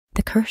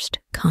The Cursed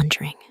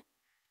Conjuring,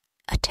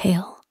 a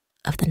tale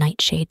of the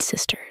Nightshade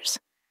Sisters.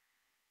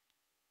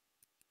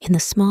 In the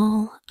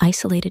small,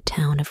 isolated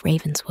town of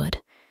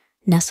Ravenswood,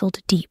 nestled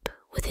deep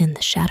within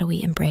the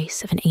shadowy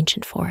embrace of an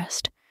ancient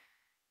forest,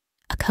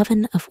 a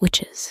coven of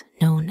witches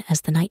known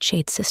as the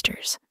Nightshade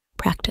Sisters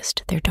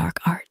practiced their dark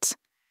arts.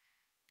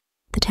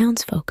 The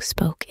townsfolk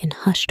spoke in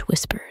hushed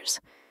whispers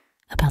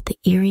about the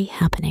eerie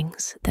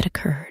happenings that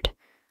occurred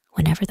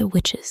whenever the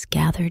witches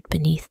gathered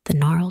beneath the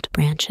gnarled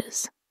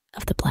branches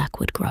of the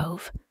Blackwood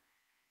Grove.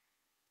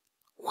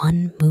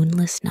 One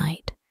moonless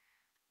night,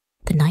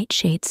 the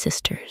Nightshade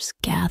Sisters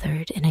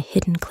gathered in a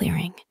hidden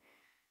clearing,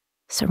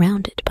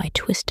 surrounded by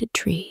twisted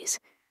trees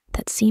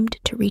that seemed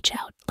to reach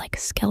out like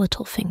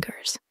skeletal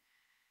fingers.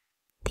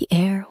 The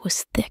air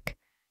was thick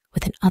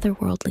with an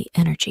otherworldly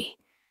energy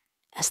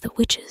as the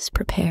witches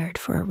prepared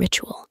for a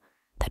ritual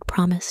that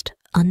promised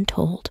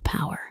untold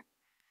power.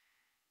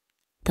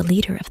 The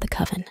leader of the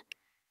coven,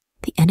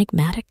 the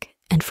enigmatic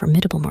and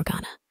formidable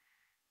Morgana,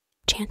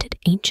 chanted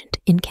ancient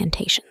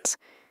incantations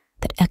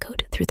that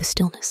echoed through the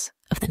stillness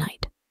of the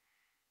night.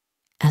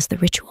 As the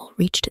ritual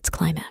reached its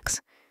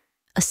climax,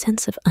 a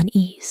sense of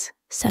unease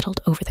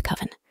settled over the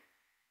coven.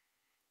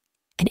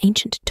 An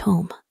ancient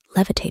tome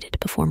levitated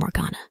before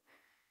Morgana,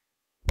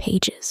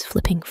 pages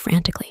flipping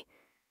frantically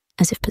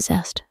as if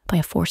possessed by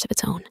a force of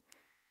its own.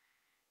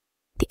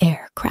 The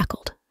air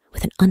crackled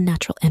with an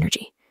unnatural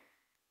energy,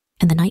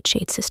 and the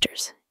Nightshade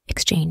Sisters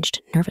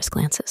exchanged nervous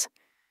glances.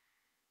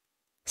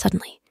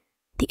 Suddenly,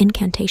 the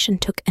incantation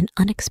took an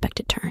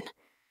unexpected turn,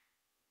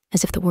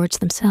 as if the words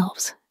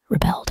themselves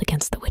rebelled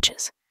against the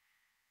witches.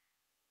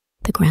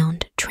 The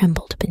ground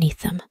trembled beneath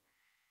them,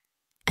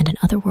 and an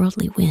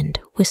otherworldly wind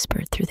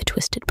whispered through the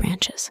twisted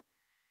branches.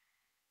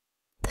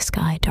 The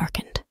sky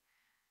darkened,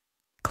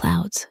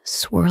 clouds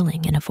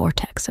swirling in a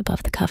vortex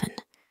above the coven,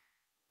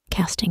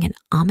 casting an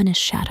ominous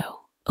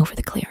shadow over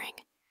the clearing.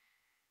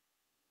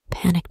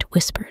 Panicked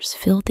whispers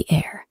filled the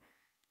air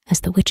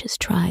as the witches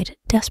tried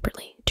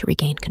desperately to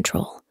regain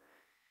control.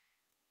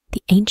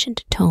 The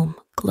ancient tome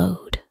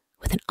glowed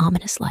with an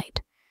ominous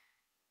light,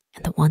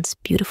 and the once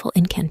beautiful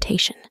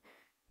incantation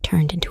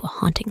turned into a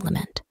haunting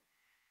lament.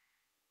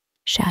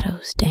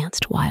 Shadows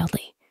danced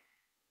wildly,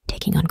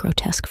 taking on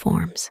grotesque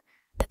forms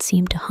that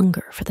seemed to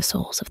hunger for the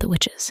souls of the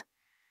witches.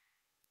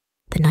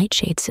 The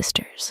Nightshade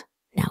Sisters,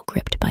 now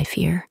gripped by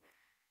fear,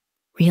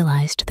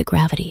 realized the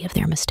gravity of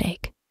their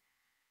mistake.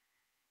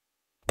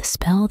 The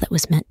spell that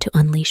was meant to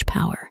unleash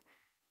power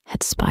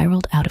had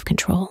spiraled out of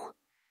control,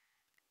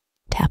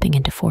 tapping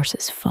into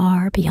forces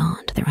far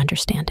beyond their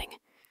understanding.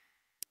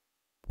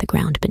 The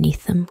ground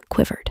beneath them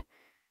quivered,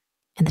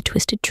 and the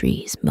twisted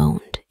trees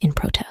moaned in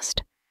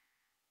protest.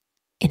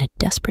 In a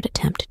desperate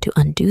attempt to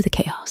undo the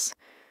chaos,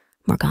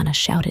 Morgana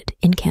shouted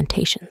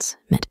incantations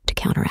meant to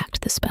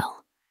counteract the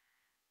spell.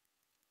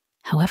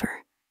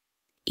 However,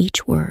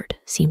 each word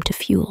seemed to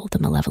fuel the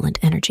malevolent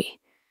energy,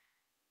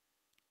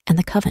 and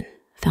the coven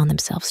found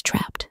themselves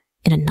trapped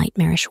in a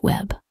nightmarish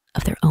web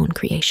of their own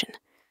creation.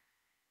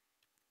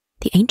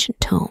 The ancient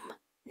tome,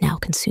 now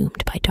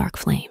consumed by dark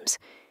flames,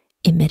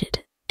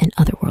 emitted an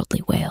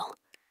otherworldly wail.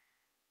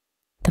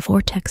 The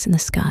vortex in the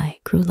sky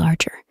grew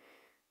larger,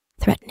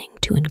 threatening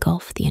to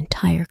engulf the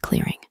entire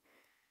clearing.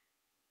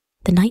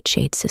 The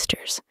Nightshade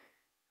Sisters,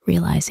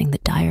 realizing the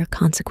dire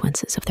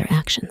consequences of their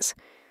actions,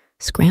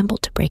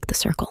 scrambled to break the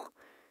circle,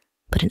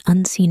 but an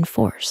unseen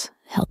force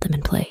held them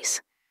in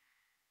place.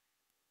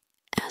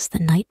 As the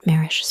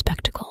nightmarish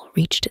spectacle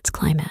reached its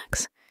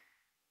climax,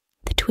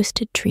 the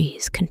twisted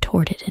trees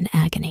contorted in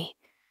agony,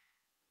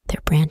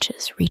 their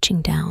branches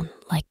reaching down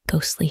like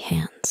ghostly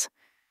hands.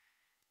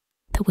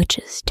 The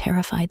witches'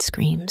 terrified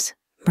screams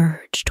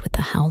merged with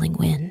the howling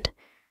wind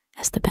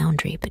as the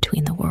boundary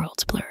between the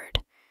worlds blurred,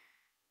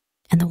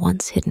 and the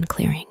once hidden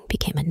clearing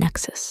became a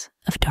nexus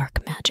of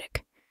dark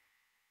magic.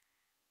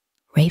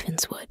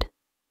 Ravenswood,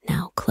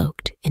 now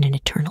cloaked in an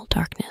eternal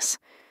darkness,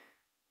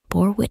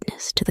 bore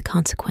witness to the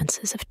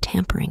consequences of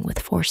tampering with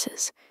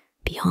forces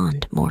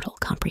beyond mortal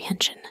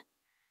comprehension.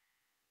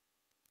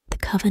 The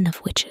coven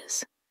of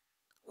witches,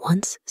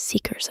 once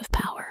seekers of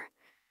power,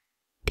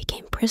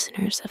 became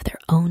prisoners of their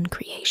own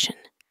creation,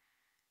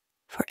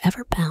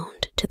 forever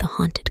bound to the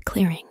haunted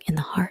clearing in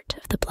the heart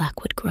of the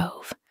Blackwood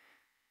Grove,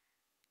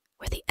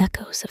 where the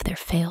echoes of their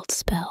failed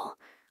spell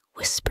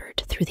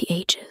whispered through the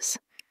ages,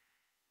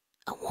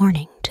 a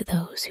warning to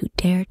those who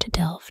dare to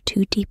delve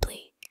too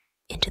deeply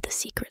into the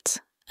secrets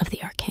of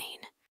the arcane.